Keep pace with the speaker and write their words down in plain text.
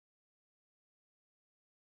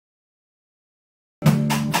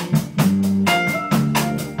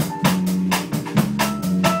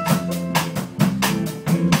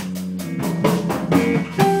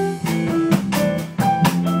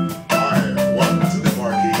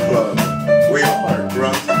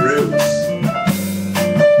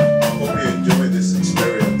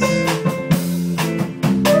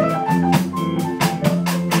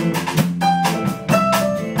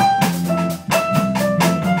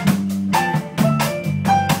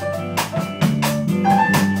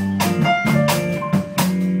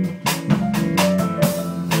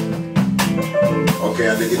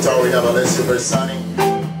we have Alessio Bertani.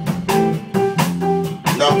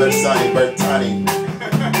 Not Bertani, Bertani.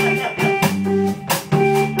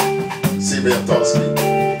 SIVIA Toschi.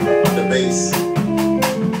 On the bass.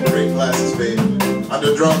 Great classes, babe. On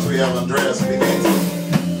the drums we have Andrea, Spinetti.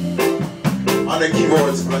 On the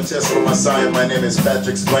keyboards, Francesco, Massagli. My name is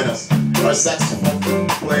Patrix, Duenas. Our saxophone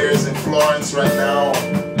players in Florence right now,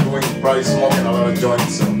 probably smoking a lot of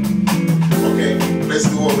joints. So, okay, let's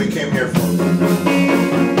do what we came here for.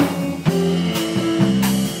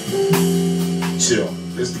 Chill.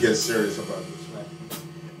 Let's get serious about this, man.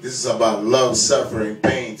 This is about love, suffering,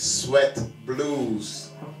 pain, sweat, blues.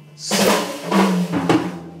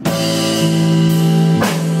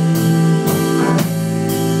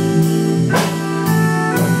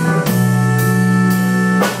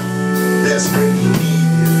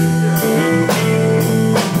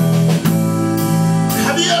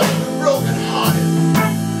 Have you ever been broken hearted?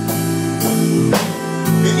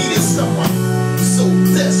 You needed someone so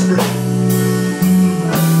desperate.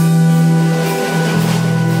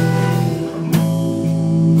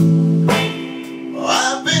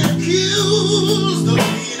 I've been accused of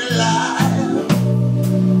being alive.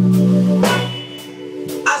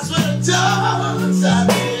 I swear to God, I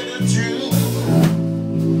did the truth.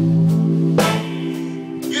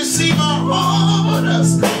 You see, my heart has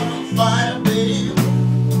caught on fire, babe.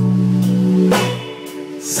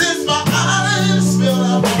 Since my eyes fell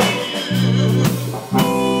up on you,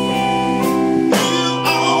 you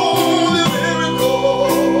are the miracle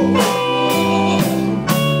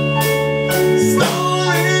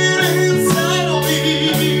starring inside of me.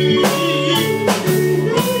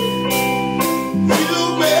 You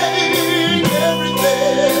make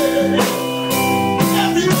everything,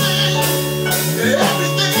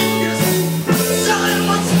 everything is shine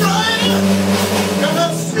much brighter.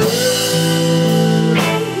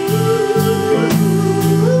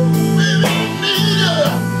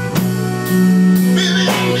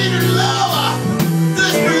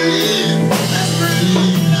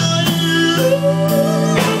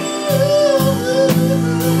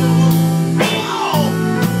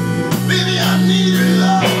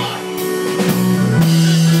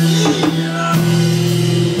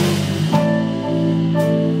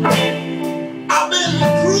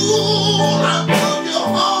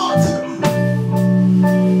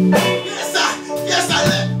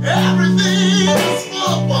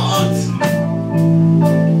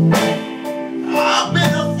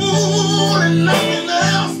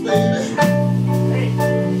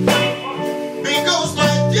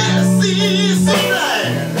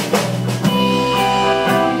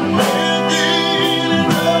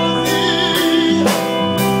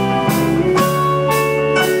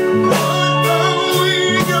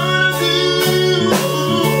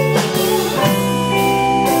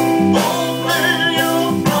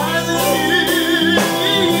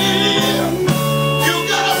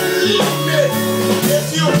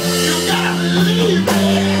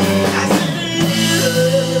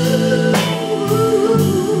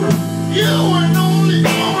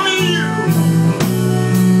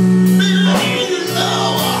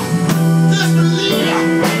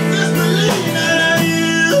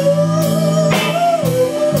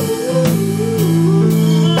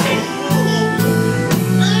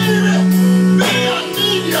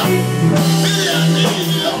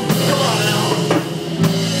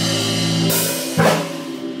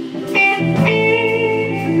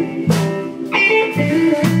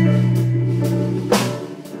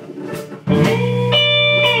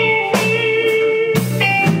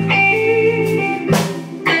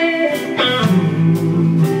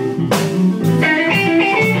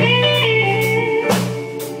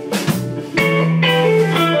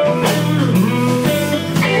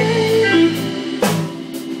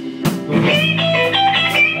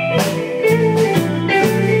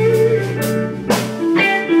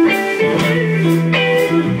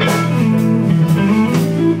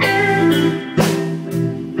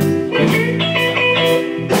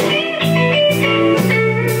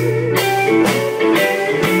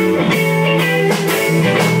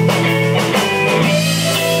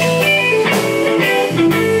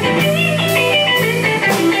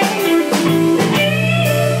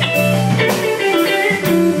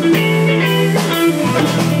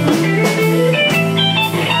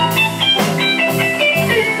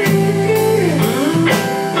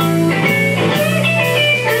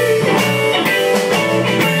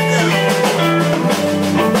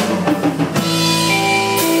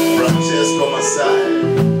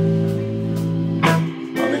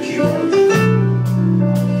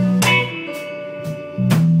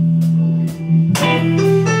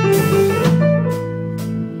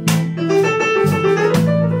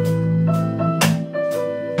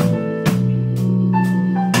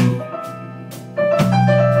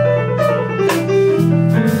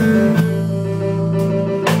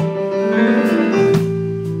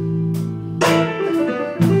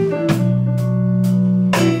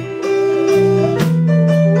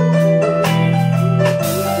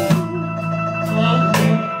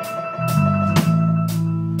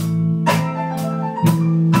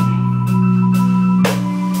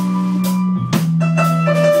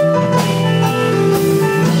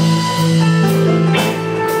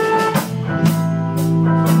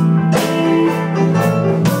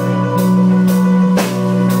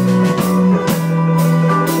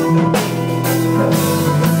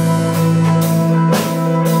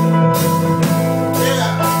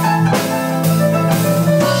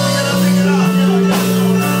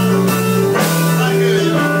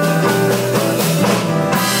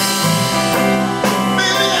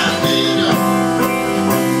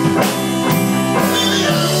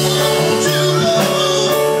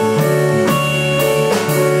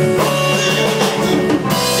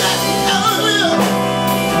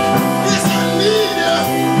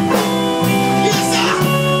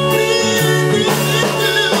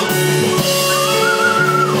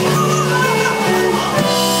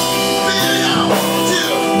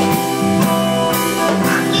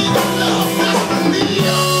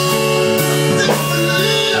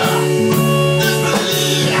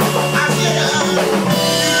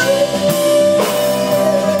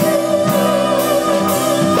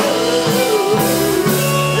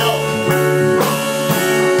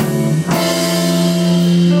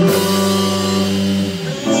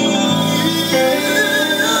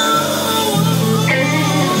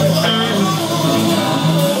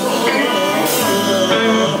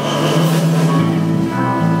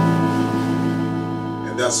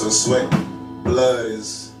 so sweat, blood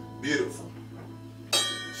is